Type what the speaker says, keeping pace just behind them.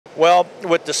Well,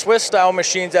 with the Swiss style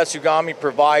machines that Tsugami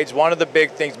provides, one of the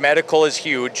big things, medical is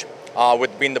huge,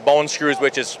 with being the bone screws,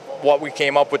 which is what we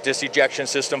came up with this ejection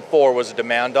system for, was a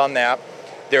demand on that.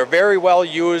 They're very well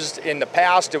used. In the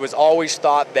past, it was always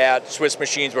thought that Swiss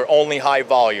machines were only high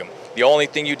volume. The only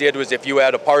thing you did was if you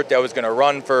had a part that was going to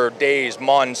run for days,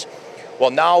 months.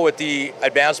 Well, now with the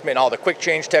advancement in all the quick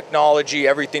change technology,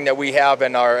 everything that we have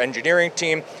in our engineering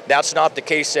team, that's not the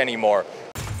case anymore.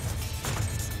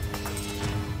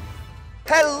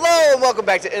 Hello and welcome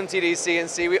back to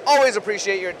MTDCNC. We always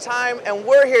appreciate your time, and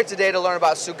we're here today to learn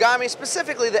about Tsugami,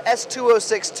 specifically the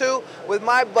S2062 with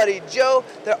my buddy Joe.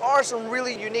 There are some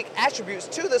really unique attributes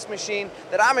to this machine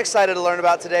that I'm excited to learn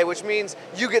about today, which means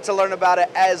you get to learn about it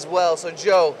as well. So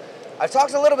Joe, I've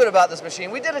talked a little bit about this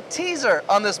machine. We did a teaser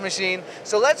on this machine,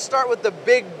 so let's start with the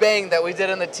big bang that we did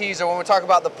in the teaser when we talk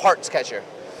about the parts catcher.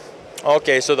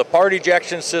 Okay, so the part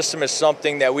ejection system is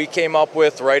something that we came up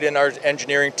with right in our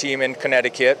engineering team in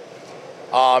Connecticut.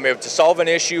 It was to solve an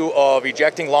issue of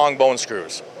ejecting long bone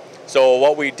screws. So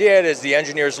what we did is the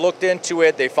engineers looked into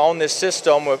it. They found this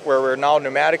system where we're now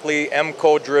pneumatically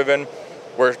M-code driven.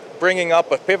 We're bringing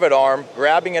up a pivot arm,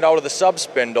 grabbing it out of the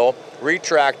sub-spindle,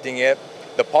 retracting it.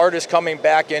 The part is coming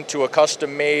back into a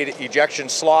custom-made ejection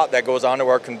slot that goes onto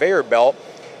our conveyor belt.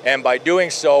 And by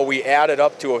doing so, we added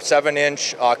up to a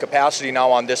 7-inch capacity now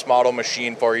on this model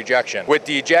machine for ejection. With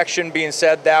the ejection being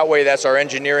said that way, that's our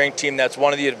engineering team. That's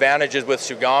one of the advantages with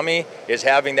Tsugami, is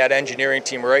having that engineering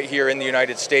team right here in the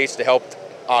United States to help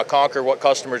conquer what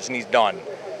customers need done.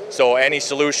 So any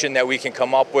solution that we can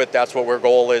come up with, that's what our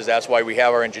goal is. That's why we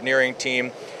have our engineering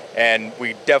team, and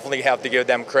we definitely have to give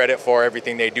them credit for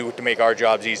everything they do to make our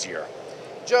jobs easier.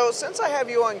 Joe, since I have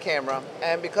you on camera,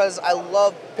 and because I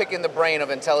love picking the brain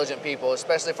of intelligent people,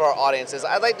 especially for our audiences,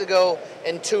 I'd like to go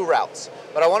in two routes.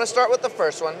 But I want to start with the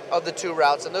first one of the two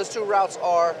routes, and those two routes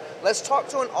are, let's talk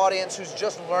to an audience who's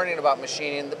just learning about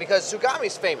machining, because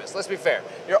Tsugami's famous, let's be fair.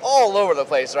 You're all over the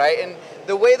place, right? And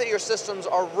the way that your systems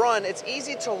are run, it's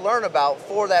easy to learn about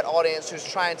for that audience who's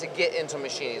trying to get into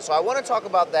machining. So I want to talk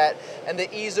about that and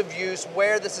the ease of use,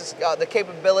 where this is, the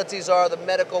capabilities are, the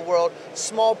medical world,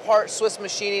 small part Swiss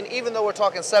machining, even though we're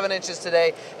talking 7 inches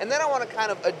today. And then I want to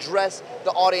kind of address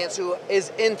the audience who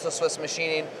is into Swiss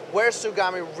machining, where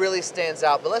Tsugami really stands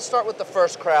out. But let's start with the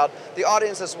first crowd, the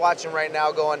audience that's watching right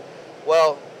now going,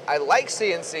 well, I like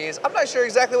CNCs. I'm not sure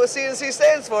exactly what CNC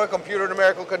stands for, computer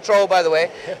numerical control, by the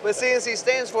way, but CNC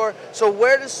stands for. So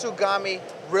where does Tsugami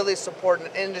really support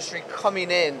an industry coming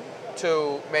in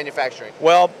to manufacturing?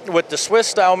 Well, with the Swiss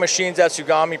style machines that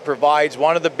Tsugami provides,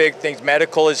 one of the big things,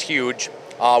 medical is huge,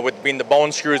 with being the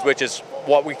bone screws, which is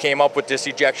what we came up with this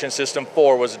ejection system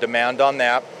for, was a demand on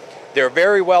that. They're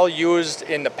very well used.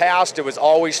 In the past, it was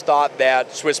always thought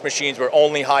that Swiss machines were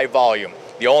only high volume.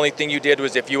 The only thing you did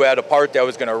was if you had a part that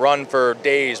was going to run for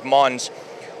days, months.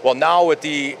 Well, now with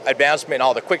the advancement in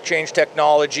all the quick change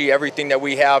technology, everything that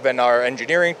we have in our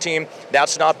engineering team,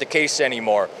 that's not the case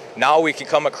anymore. Now we can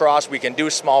come across, we can do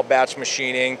small batch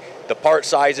machining. The part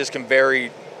sizes can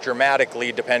vary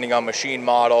dramatically depending on machine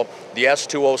model. The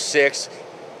S206,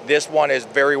 this one is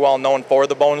very well known for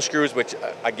the bone screws, which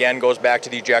again goes back to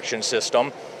the ejection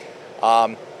system.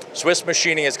 Swiss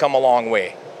machining has come a long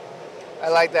way. I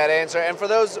like that answer. And for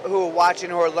those who are watching,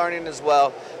 who are learning as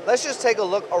well, let's just take a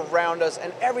look around us,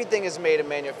 and everything is made in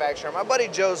manufacturing. My buddy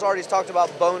Joe's already talked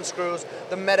about bone screws,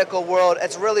 the medical world.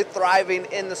 It's really thriving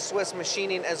in the Swiss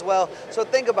machining as well. So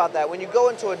think about that. When you go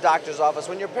into a doctor's office,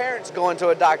 when your parents go into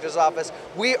a doctor's office,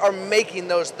 we are making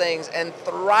those things and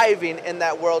thriving in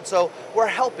that world. So we're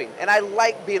helping, and I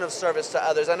like being of service to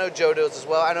others. I know Joe does as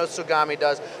well. I know Tsugami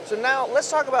does. So now let's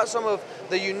talk about some of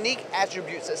the unique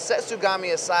attributes that set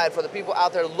Tsugami aside for the people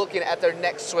out there looking at their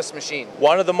next Swiss machine.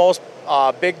 One of the most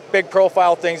big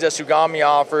profile things that Tsugami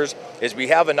offers is we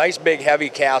have a nice big heavy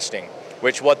casting,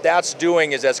 which what that's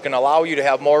doing is that's going to allow you to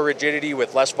have more rigidity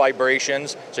with less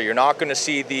vibrations. So you're not going to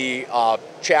see the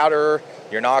chatter,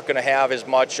 you're not going to have as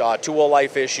much tool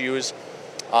life issues.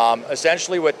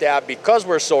 Essentially with that, because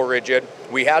we're so rigid,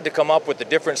 we had to come up with a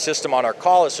different system on our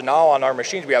collet. So now on our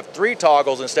machines we have 3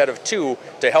 toggles instead of 2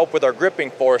 to help with our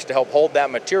gripping force, to help hold that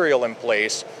material in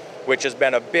place, which has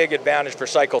been a big advantage for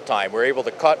cycle time. We're able to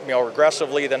cut more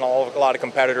aggressively than a lot of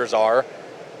competitors are.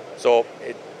 So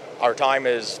our time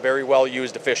is very well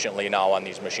used efficiently now on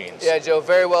these machines. Yeah, Joe,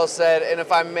 very well said. And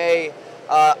if I may,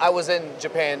 I was in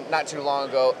Japan not too long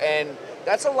ago, and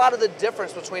That's a lot of the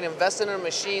difference between investing in a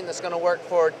machine that's going to work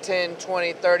for 10,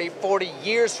 20, 30, 40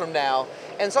 years from now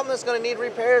and something that's going to need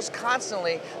repairs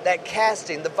constantly. That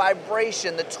casting, the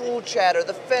vibration, the tool chatter,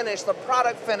 the finish, the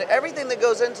product finish, everything that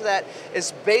goes into that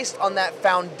is based on that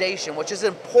foundation, which is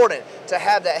important to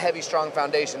have that heavy, strong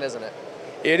foundation, isn't it?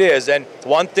 It is, and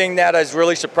one thing that has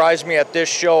really surprised me at this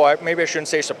show, maybe I shouldn't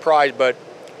say surprised, but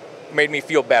made me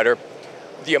feel better,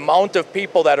 the amount of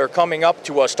people that are coming up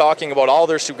to us talking about all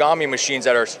their Tsugami machines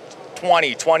that are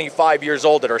 20, 25 years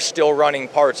old that are still running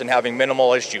parts and having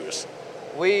minimal issues.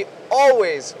 We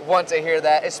always want to hear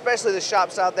that, especially the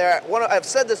shops out there. I've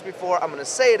said this before, I'm going to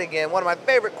say it again. One of my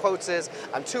favorite quotes is,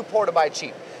 I'm too poor to buy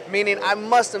cheap. Meaning I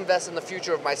must invest in the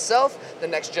future of myself, the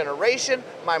next generation,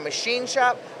 my machine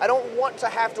shop. I don't want to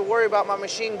have to worry about my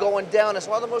machine going down. It's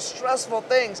one of the most stressful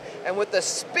things. And with the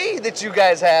speed that you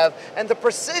guys have and the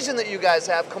precision that you guys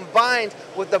have combined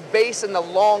with the base and the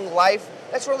long life,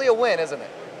 that's really a win, isn't it?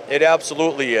 It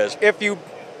absolutely is. If you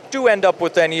do end up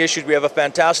with any issues, we have a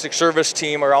fantastic service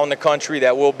team around the country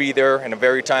that will be there in a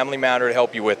very timely manner to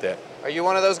help you with it. Are you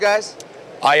one of those guys?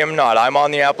 I am not. I'm on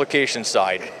the application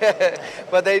side.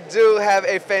 But they do have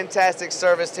a fantastic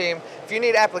service team. If you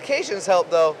need applications help,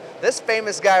 though, this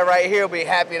famous guy right here will be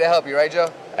happy to help you, right,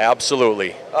 Joe?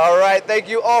 Absolutely. All right. Thank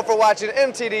you all for watching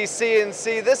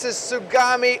MTDCNC. This is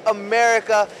Tsugami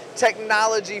America,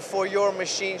 technology for your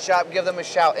machine shop. Give them a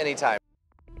shout anytime.